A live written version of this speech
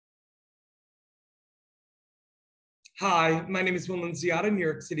Hi, my name is Wilman Ziada, New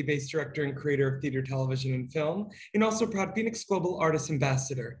York City-based director and creator of theater, television, and film, and also proud FENIX Global Artist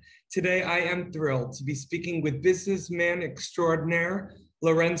Ambassador. Today, I am thrilled to be speaking with businessman extraordinaire,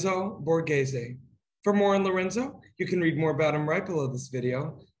 Lorenzo Borghese. For more on Lorenzo, you can read more about him right below this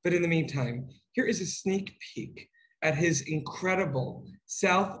video, but in the meantime, here is a sneak peek at his incredible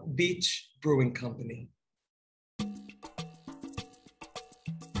South Beach Brewing Company.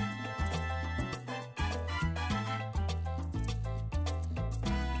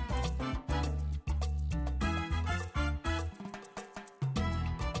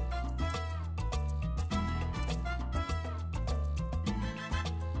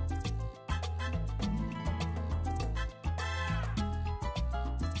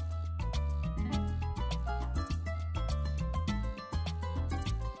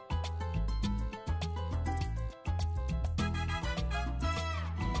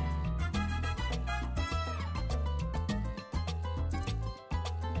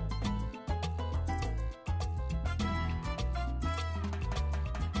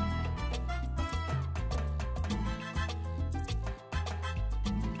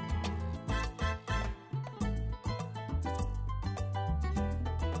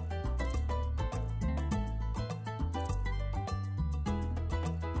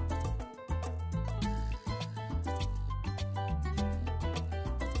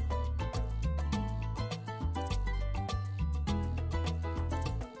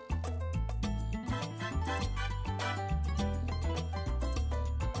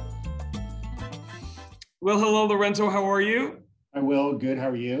 Well, hello, Lorenzo. How are you? I will. Good. How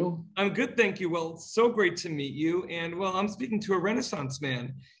are you? I'm good, thank you. Well, it's so great to meet you. And well, I'm speaking to a Renaissance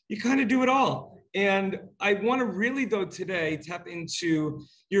man. You kind of do it all. And I want to really, though, today tap into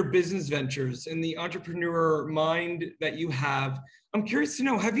your business ventures and the entrepreneur mind that you have. I'm curious to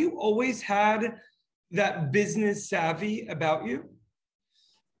know, have you always had that business savvy about you?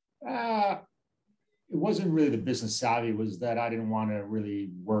 It wasn't really the business savvy, it was that I didn't want to really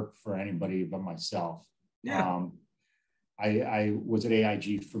work for anybody but myself. Yeah. I was at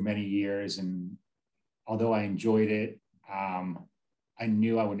AIG for many years, and although I enjoyed it, I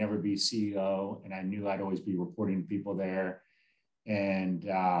knew I would never be CEO, and I knew I'd always be reporting to people there. And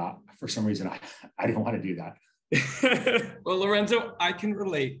for some reason, I didn't want to do that. Well, Lorenzo, I can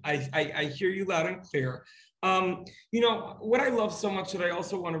relate. I hear you loud and clear. What I love so much that I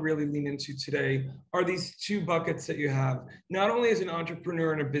also want to really lean into today are these two buckets that you have, not only as an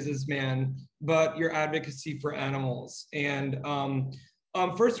entrepreneur and a businessman, but your advocacy for animals. And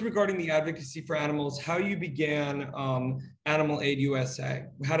first, regarding the advocacy for animals, how you began Animal Aid USA.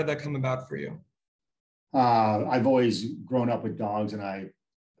 How did that come about for you? I've always grown up with dogs, and I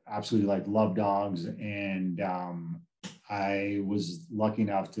absolutely love dogs. And I was lucky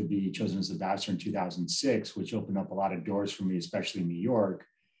enough to be chosen as ambassador in 2006, which opened up a lot of doors for me, especially in New York.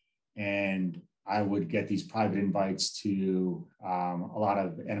 And I would get these private invites to a lot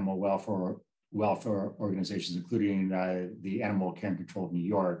of animal welfare organizations, including the Animal Care and Control of New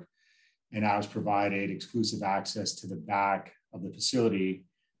York. And I was provided exclusive access to the back of the facility.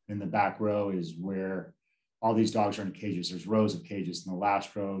 In the back row is where all these dogs are in cages. There's rows of cages, and the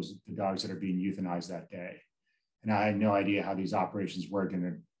last rows, the dogs that are being euthanized that day. And I had no idea how these operations worked, and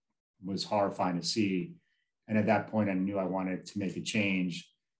it was horrifying to see. And at that point, I knew I wanted to make a change.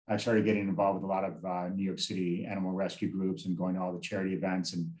 I started getting involved with a lot of New York City animal rescue groups and going to all the charity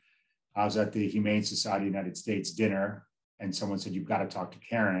events. And I was at the Humane Society of the United States dinner, and someone said, "You've got to talk to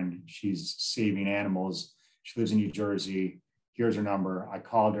Karen. She's saving animals. She lives in New Jersey. Here's her number." I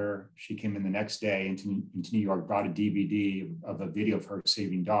called her. She came in the next day into New York, brought a DVD of a video of her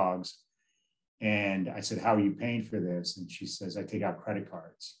saving dogs. And I said, "How are you paying for this?" And she says, "I take out credit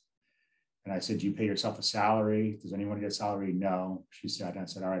cards." And I said, "Do you pay yourself a salary? Does anyone get a salary?" "No." She said, and I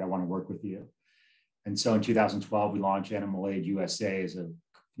said, "All right, I want to work with you." And so in 2012, we launched Animal Aid USA as a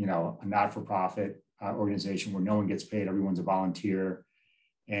not-for-profit organization where no one gets paid, everyone's a volunteer.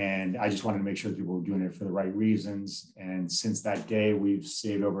 And I just wanted to make sure that people were doing it for the right reasons. And since that day, we've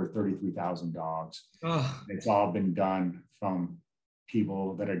saved over 33,000 dogs. Oh. It's all been done from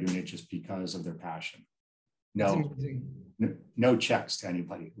people that are doing it just because of their passion. No checks to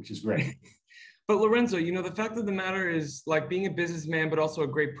anybody, which is great. But Lorenzo, the fact of the matter is, like, being a businessman, but also a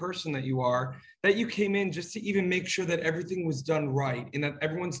great person that you are, that you came in just to even make sure that everything was done right and that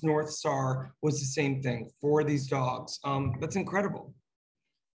everyone's North Star was the same thing for these dogs. That's incredible.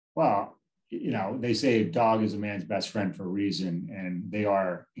 Well, they say a dog is a man's best friend for a reason, and they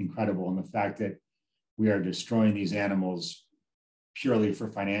are incredible. And the fact that we are destroying these animals purely for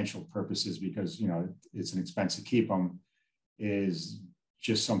financial purposes because, it's an expense to keep them is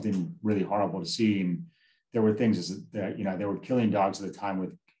just something really horrible to see. And there were things that, you know, they were killing dogs at the time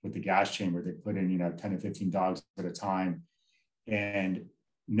with the gas chamber. They put in, you know, 10 to 15 dogs at a time. And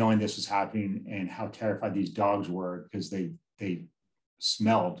knowing this was happening and how terrified these dogs were because they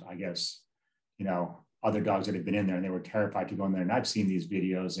smelled, I guess, you know, other dogs that had been in there, and they were terrified to go in there. And I've seen these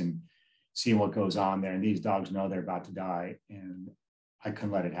videos and seen what goes on there, and these dogs know they're about to die, and I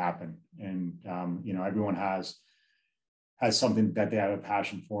couldn't let it happen. And you know, everyone has something that they have a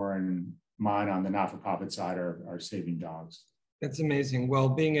passion for, and mine on the not-for-profit side are saving dogs. That's amazing. Well,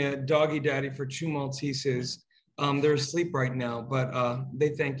 being a doggy daddy for 2 Malteses, they're asleep right now, but they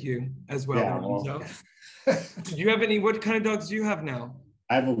thank you as well. Yeah, well, do you have any? What kind of dogs do you have now?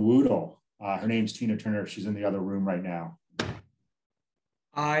 I have a Woodle. Her name's Tina Turner. She's in the other room right now.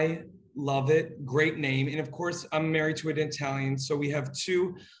 I love it. Great name. And of course, I'm married to an Italian. So we have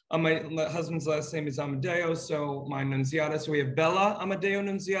 2. My husband's last name is Amadeo, so my Nunziata. So we have Bella Amadeo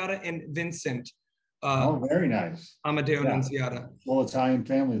Nunziata and Vincent. Oh, very nice. Amadeo Nunziata. Full Italian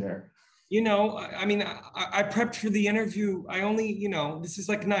family there. You know, I mean, I prepped for the interview. I only, you know, this is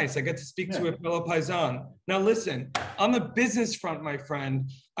like nice. I get to speak to a fellow Paisan. Now, listen, on the business front, my friend,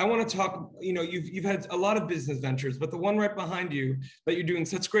 I want to talk, you know, you've had a lot of business ventures, but the one right behind you that you're doing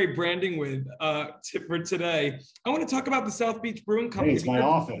such great branding with for today, I want to talk about the South Beach Brewing Company. Hey, it's my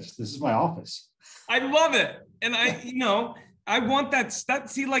office. This is my office. I love it. And you know, I want that,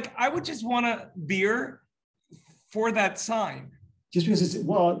 see, like, I would just want a beer for that sign. Just because it's,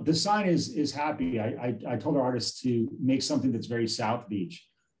 well, the sign is happy. I told our artists to make something that's very South Beach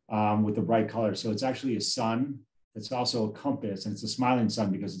with the bright color. So it's actually a sun. It's also a compass, and it's a smiling sun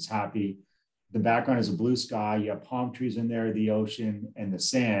because it's happy. The background is a blue sky. You have palm trees in there, the ocean, and the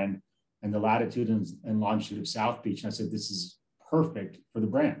sand, and the latitude and longitude of South Beach. And I said, this is perfect for the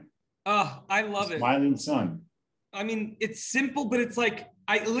brand. Oh, I love it. Smiling sun. I mean, it's simple, but it's like,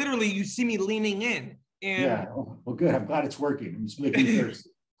 I literally, you see me leaning in. And yeah, well, good. I'm glad it's working. I'm just making it thirsty.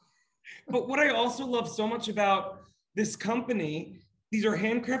 But what I also love so much about this company, these are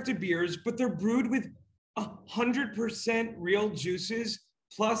handcrafted beers, but they're brewed with 100% real juices,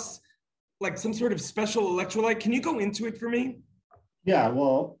 plus like some sort of special electrolyte. Can you go into it for me? Yeah,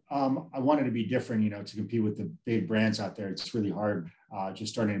 well, I wanted to be different, you know, to compete with the big brands out there. It's really hard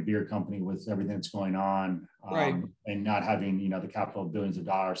just starting a beer company with everything that's going on, right, and not having, you know, the capital of billions of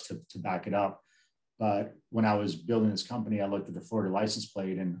dollars to back it up. But when I was building this company, I looked at the Florida license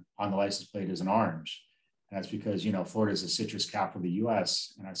plate, and on the license plate is an orange. And that's because, you know, Florida is the citrus capital of the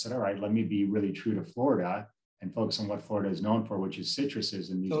US. And I said, all right, let me be really true to Florida and focus on what Florida is known for, which is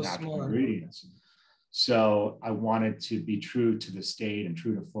citruses and these natural ingredients. So I wanted to be true to the state and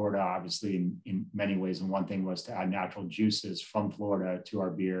true to Florida, obviously, in many ways. And one thing was to add natural juices from Florida to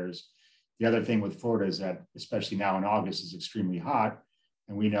our beers. The other thing with Florida is that, especially now in August, is extremely hot.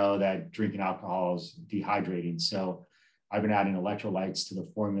 And we know that drinking alcohol is dehydrating. So I've been adding electrolytes to the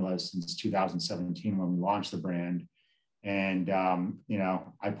formula since 2017 when we launched the brand. And, you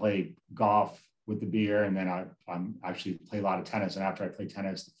know, I play golf with the beer, and then I'm actually play a lot of tennis. And after I play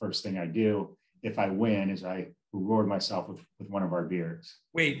tennis, the first thing I do, if I win, is I reward myself with one of our beers.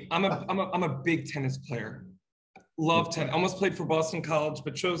 Wait, I'm a big tennis player. Love tennis. Almost played for Boston College,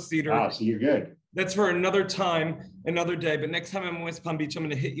 but chose theater. Wow, so you're good. That's for another time, another day. But next time I'm in West Palm Beach, I'm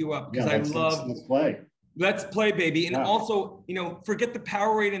going to hit you up because I love. Let's play. Let's play, baby. And also, you know, forget the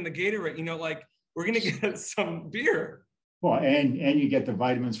Powerade and the Gatorade. You know, like, we're going to get some beer. Well, and you get the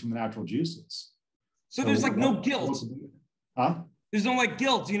vitamins from the natural juices. So there's like no guilt. Huh? There's no like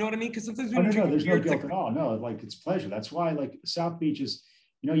guilt. You know what I mean? Because sometimes no, there's no guilt at all. No, like, it's pleasure. That's why, like, South Beach is,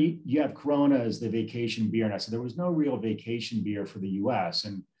 you know, you have Corona as the vacation beer. And I said there was no real vacation beer for the US.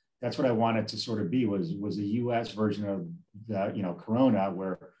 And that's what I wanted to sort of be, was a US version of the, you know, Corona,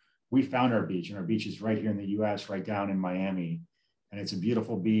 where we found our beach, and our beach is right here in the US, right down in Miami. And it's a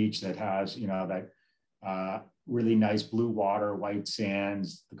beautiful beach that has, you know, that really nice blue water, white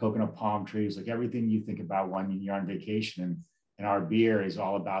sands, the coconut palm trees, like everything you think about when you're on vacation. And our beer is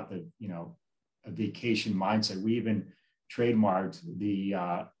all about the, you know, a vacation mindset. We even trademarked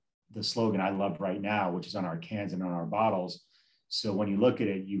the slogan, "I love right now," which is on our cans and on our bottles. So when you look at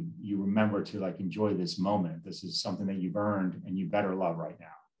it, you remember to, like, enjoy this moment. This is something that you've earned and you better love right now.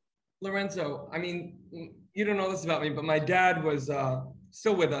 Lorenzo, I mean, you don't know this about me, but my dad was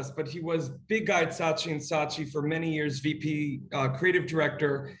still with us, but he was big guy at Saatchi and Saatchi for many years, VP, creative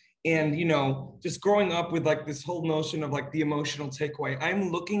director. And, you know, just growing up with like this whole notion of like the emotional takeaway,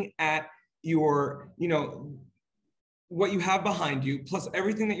 I'm looking at your, you know, what you have behind you, plus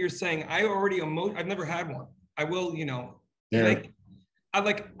everything that you're saying. I've never had one. I will, you know,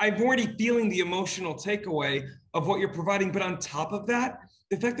 I'm already feeling the emotional takeaway of what you're providing. But on top of that,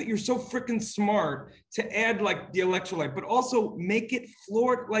 the fact that you're so freaking smart to add like the electrolyte, but also make it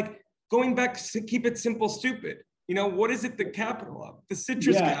floored, like going back to keep it simple, stupid. You know, what is it the capital of? The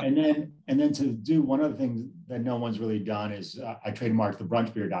citrus Yeah, capital. and then to do one of the things that no one's really done is I trademarked the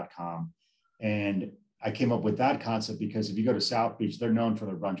brunchbeer.com, and I came up with that concept because if you go to South Beach, they're known for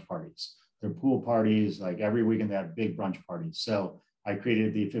their brunch parties, their pool parties. Like every weekend they have big brunch parties. So I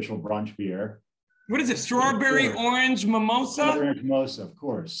created the official brunch beer. What is it? Strawberry orange mimosa? Strawberry orange mimosa, of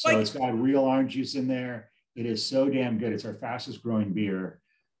course. So it's got real orange juice in there. It is so damn good. It's our fastest growing beer.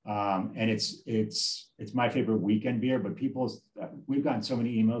 And it's my favorite weekend beer, but we've gotten so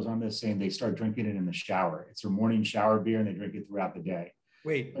many emails on this saying they start drinking it in the shower. It's their morning shower beer and they drink it throughout the day.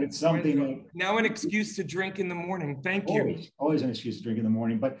 Wait, but it's something that, now an excuse to drink in the morning. Thank you. Always an excuse to drink in the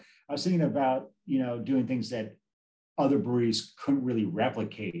morning. But I was thinking about, doing things that other breweries couldn't really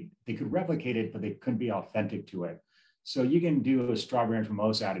replicate. They could replicate it, but they couldn't be authentic to it. So you can do a strawberry orange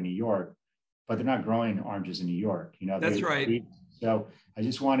mimosa out of New York, but they're not growing oranges in New York. That's right. So I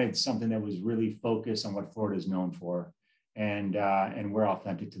just wanted something that was really focused on what Florida is known for, and we're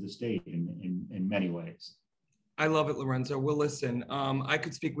authentic to the state in many ways. I love it, Lorenzo. Well, listen, I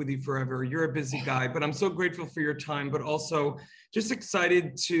could speak with you forever. You're a busy guy, but I'm so grateful for your time, but also just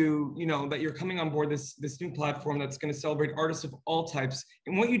excited to, that you're coming on board this new platform that's going to celebrate artists of all types.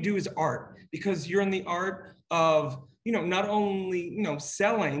 And what you do is art, because you're in the art of, not only,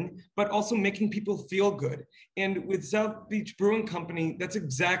 selling, but also making people feel good. And with South Beach Brewing Company, that's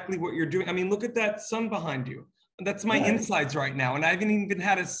exactly what you're doing. I mean, look at that sun behind you. That's my insides right now. And I haven't even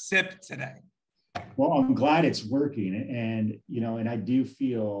had a sip today. Well, I'm glad it's working. And I do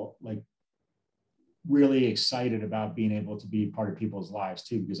feel like really excited about being able to be part of people's lives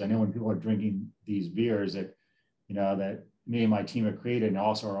too, because I know when people are drinking these beers that, that me and my team have created, and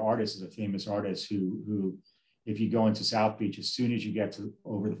also our artist is a famous artist who, if you go into South Beach, as soon as you get to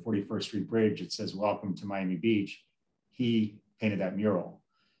over the 41st Street Bridge, it says, "Welcome to Miami Beach." He painted that mural.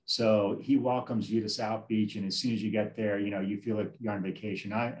 So he welcomes you to South Beach. And as soon as you get there, you feel like you're on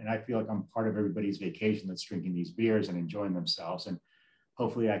vacation. I feel like I'm part of everybody's vacation that's drinking these beers and enjoying themselves. And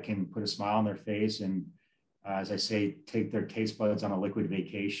hopefully I can put a smile on their face. And as I say, take their taste buds on a liquid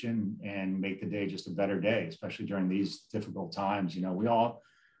vacation and make the day just a better day, especially during these difficult times.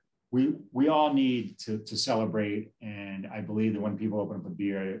 We all need to celebrate. And I believe that when people open up a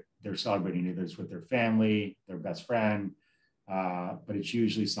beer, they're celebrating either it's with their family, their best friend, but it's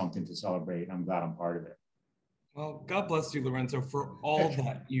usually something to celebrate. And I'm glad I'm part of it. Well, God bless you, Lorenzo, for all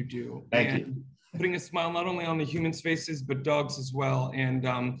that you do. Thank you. Putting a smile not only on the humans' faces, but dogs as well. And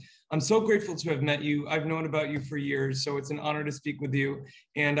I'm so grateful to have met you. I've known about you for years, so it's an honor to speak with you.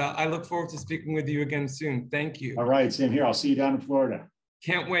 And I look forward to speaking with you again soon. Thank you. All right, same here. I'll see you down in Florida.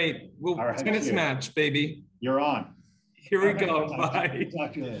 Can't wait. We'll tennis match, baby. You're on. Here we go. Bye.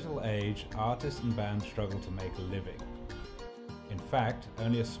 Talk to you later. In the digital age, artists and bands struggle to make a living. In fact,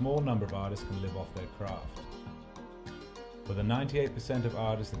 only a small number of artists can live off their craft. For the 98% of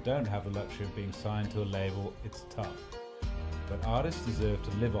artists that don't have the luxury of being signed to a label, it's tough. But artists deserve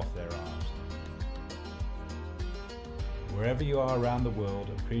to live off their art. Wherever you are around the world,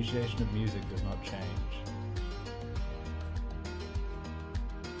 appreciation of music does not change.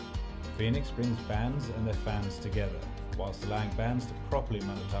 FENIX brings bands and their fans together, whilst allowing bands to properly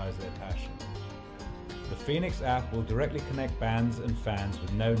monetize their passion. The FENIX app will directly connect bands and fans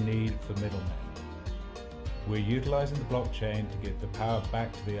with no need for middlemen. We're utilizing the blockchain to give the power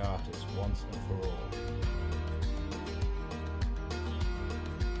back to the artist once and for all.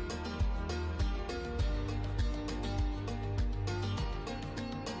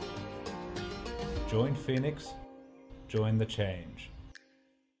 Join FENIX, join the change.